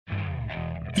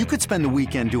You could spend the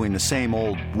weekend doing the same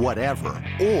old whatever,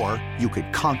 or you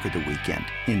could conquer the weekend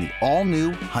in the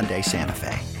all-new Hyundai Santa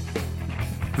Fe.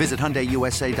 Visit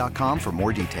HyundaiUSA.com for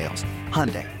more details.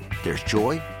 Hyundai, there's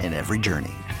joy in every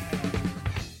journey.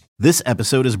 This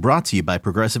episode is brought to you by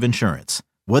Progressive Insurance.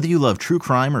 Whether you love true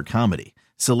crime or comedy,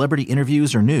 celebrity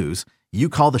interviews or news, you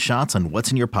call the shots on what's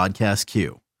in your podcast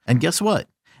queue. And guess what?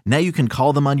 Now you can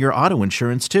call them on your auto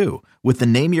insurance too with the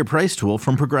Name Your Price tool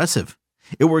from Progressive.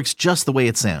 It works just the way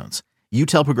it sounds. You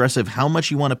tell Progressive how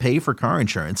much you want to pay for car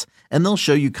insurance, and they'll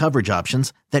show you coverage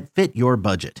options that fit your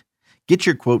budget. Get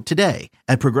your quote today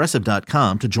at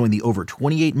Progressive.com to join the over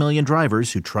 28 million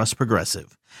drivers who trust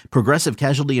Progressive. Progressive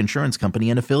Casualty Insurance Company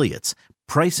and Affiliates.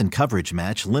 Price and coverage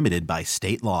match limited by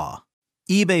state law.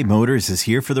 eBay Motors is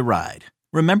here for the ride.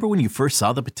 Remember when you first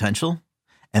saw the potential?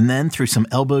 And then through some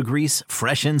elbow grease,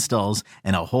 fresh installs,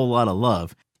 and a whole lot of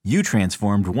love, you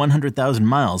transformed 100,000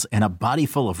 miles and a body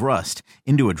full of rust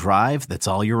into a drive that's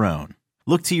all your own.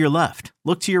 Look to your left.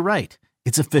 Look to your right.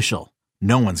 It's official.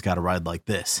 No one's got a ride like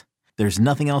this. There's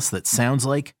nothing else that sounds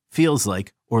like, feels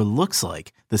like, or looks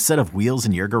like the set of wheels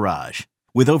in your garage.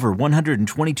 With over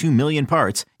 122 million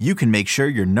parts, you can make sure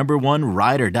your number one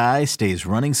ride or die stays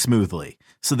running smoothly.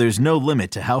 So there's no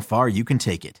limit to how far you can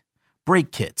take it.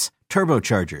 Brake kits,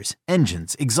 turbochargers,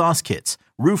 engines, exhaust kits,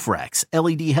 roof racks,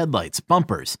 LED headlights,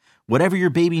 bumpers, whatever your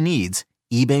baby needs,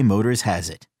 eBay Motors has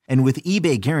it. And with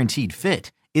eBay Guaranteed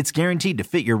Fit, it's guaranteed to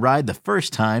fit your ride the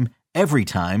first time, every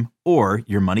time, or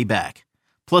your money back.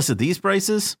 Plus at these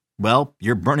prices, well,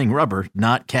 you're burning rubber,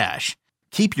 not cash.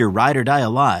 Keep your ride or die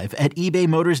alive at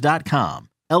ebaymotors.com.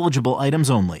 Eligible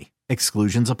items only.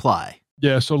 Exclusions apply.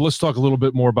 Yeah, so let's talk a little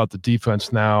bit more about the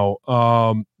defense now.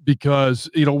 Because,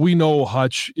 we know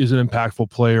Hutch is an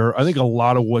impactful player. I think a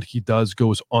lot of what he does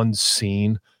goes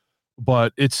unseen,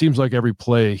 but it seems like every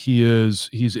play he's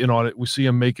in on it. We see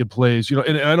him making plays,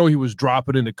 and I know he was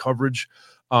dropping into coverage,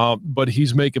 but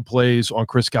he's making plays on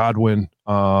Chris Godwin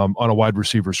on a wide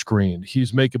receiver screen.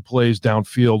 He's making plays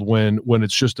downfield when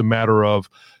it's just a matter of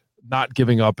not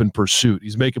giving up in pursuit.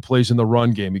 He's making plays in the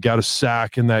run game. He got a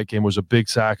sack in that game. It was a big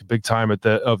sack, a big time of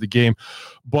the game.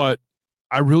 But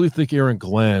I really think Aaron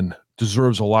Glenn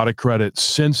deserves a lot of credit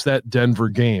since that Denver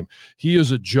game. He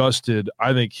has adjusted,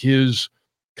 I think, his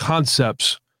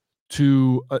concepts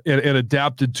to and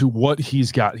adapted to what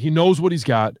he's got. He knows what he's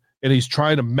got, and he's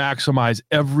trying to maximize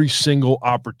every single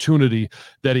opportunity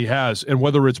that he has. And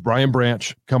whether it's Brian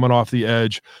Branch coming off the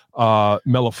edge,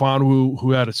 Melifonwu,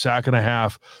 who had a sack and a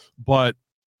half, but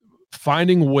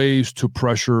finding ways to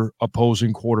pressure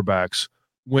opposing quarterbacks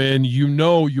when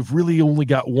you've really only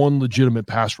got one legitimate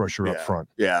pass rusher up front.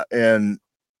 Yeah, and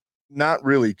not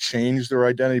really changed their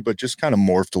identity, but just kind of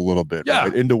morphed a little bit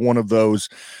right, into one of those.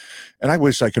 And I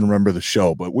wish I can remember the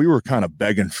show, but we were kind of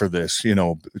begging for this,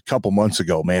 a couple months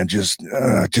ago, man. Just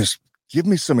give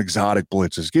me some exotic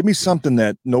blitzes. Give me something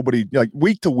that nobody, like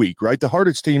week to week, right? The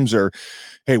hardest teams are,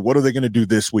 hey, what are they going to do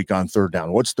this week on third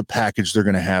down? What's the package they're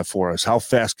going to have for us? How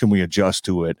fast can we adjust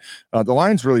to it? The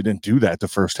Lions really didn't do that the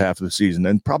first half of the season.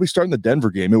 And probably starting the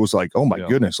Denver game, it was like, oh my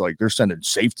goodness, like they're sending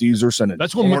safeties, they're sending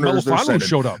that's when Melifonwu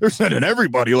showed up. They're sending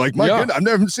everybody. Like, my goodness, I've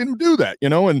never seen him do that,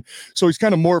 And so he's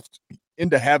kind of morphed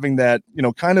into having that,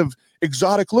 kind of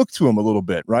exotic look to him a little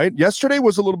bit, right? Yesterday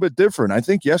was a little bit different. I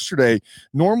think yesterday,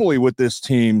 normally with this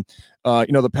team,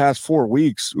 the past 4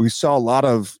 weeks, we saw a lot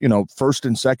of, first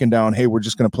and second down. Hey, we're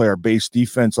just going to play our base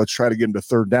defense. Let's try to get into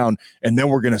third down, and then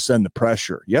we're going to send the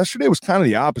pressure. Yesterday was kind of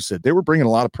the opposite. They were bringing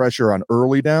a lot of pressure on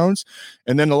early downs,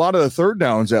 and then a lot of the third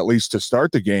downs, at least to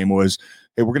start the game, was,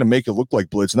 hey, we're going to make it look like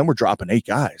blitz, and then we're dropping 8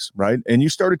 guys, right? And you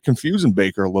started confusing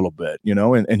Baker a little bit,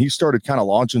 and he started kind of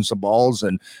launching some balls,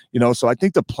 and, so I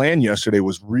think the plan yesterday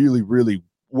was really, really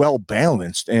well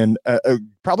balanced, and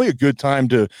probably a good time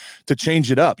to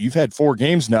change it up. You've had 4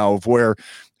 games now of where,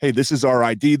 hey, this is our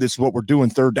ID, this is what we're doing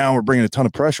third down, we're bringing a ton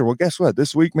of pressure. Well, guess what?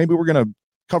 This week, maybe we're going to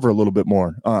cover a little bit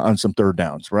more on some third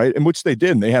downs, right? And which they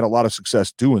did, and they had a lot of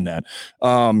success doing that.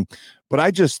 But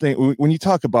I just think when you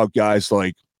talk about guys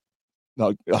like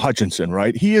Hutchinson,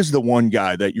 right? He is the one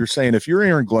guy that you're saying, if you're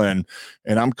Aaron Glenn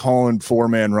and I'm calling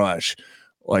 4-man rush,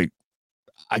 like,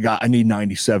 I need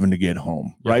 97 to get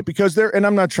home, right? Because and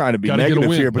I'm not trying to be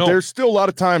negative here, but there's still a lot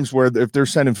of times where if they're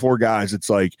sending 4 guys, it's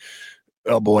like,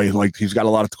 oh boy, like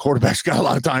the quarterback's got a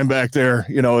lot of time back there.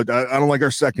 I don't like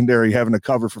our secondary having to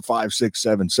cover for 5, 6,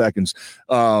 7 seconds.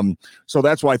 So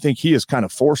that's why I think he has kind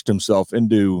of forced himself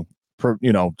into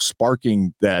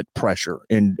sparking that pressure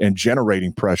and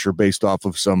generating pressure based off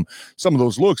of some of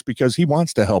those looks, because he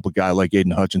wants to help a guy like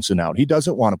Aiden Hutchinson out. He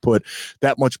doesn't want to put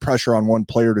that much pressure on one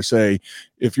player to say,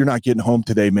 if you're not getting home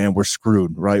today, man, we're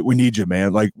screwed, right? We need you,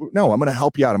 man. Like, no, I'm going to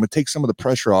help you out. I'm going to take some of the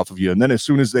pressure off of you. And then as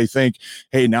soon as they think,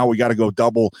 hey, now we got to go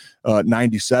double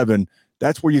 97,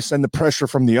 that's where you send the pressure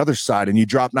from the other side and you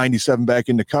drop 97 back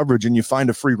into coverage and you find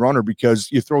a free runner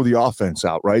because you throw the offense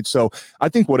out, right? So I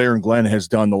think what Aaron Glenn has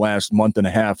done the last month and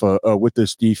a half with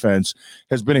this defense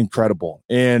has been incredible.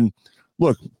 And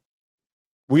look,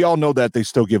 we all know that they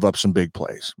still give up some big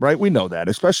plays, right? We know that,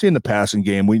 especially in the passing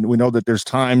game. We know that there's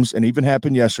times, and even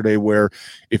happened yesterday, where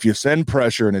if you send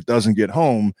pressure and it doesn't get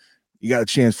home, you got a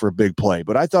chance for a big play.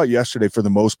 But I thought yesterday, for the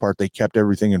most part, they kept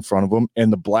everything in front of them.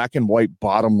 And the black and white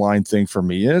bottom line thing for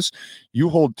me is you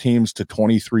hold teams to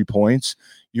 23 points.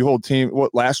 You hold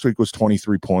last week was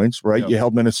 23 points, right? Yep. You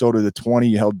held Minnesota to 20.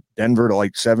 You held Denver to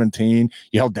like 17.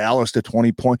 You held Dallas to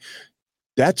 20 points.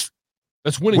 That's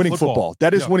winning football.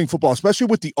 That is winning football, especially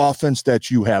with the offense that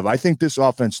you have. I think this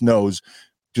offense knows,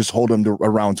 just hold them to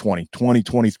around 20,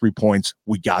 23 points.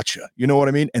 We got you. You know what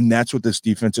I mean? And that's what this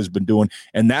defense has been doing.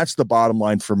 And that's the bottom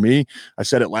line for me. I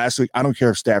said it last week. I don't care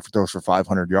if Stafford throws for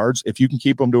 500 yards. If you can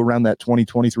keep them to around that 20,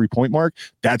 23 point mark,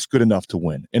 that's good enough to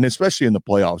win. And especially in the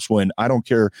playoffs, when I don't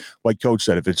care, like Coach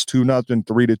said, if it's 2-0,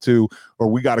 3-2, or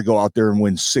we got to go out there and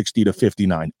win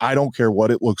 60-59. I don't care what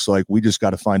it looks like. We just got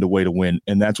to find a way to win.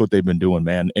 And that's what they've been doing,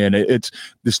 man. And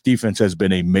this defense has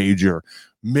been a major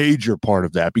part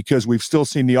of that, because we've still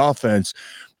seen the offense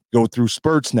go through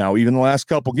spurts now, even the last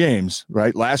couple games,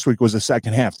 right? Last week was the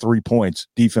second half, 3 points.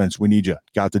 Defense, we need you.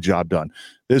 Got the job done.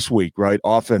 This week, right?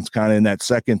 Offense kind of in that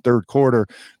second, third quarter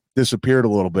disappeared a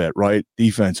little bit, right?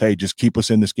 Defense, hey, just keep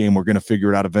us in this game. We're going to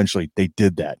figure it out eventually. They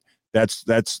did that. That's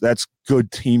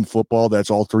good team football. That's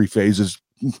all three phases,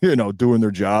 doing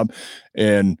their job.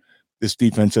 And this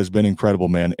defense has been incredible,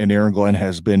 man. And Aaron Glenn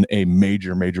has been a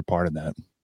major part of that.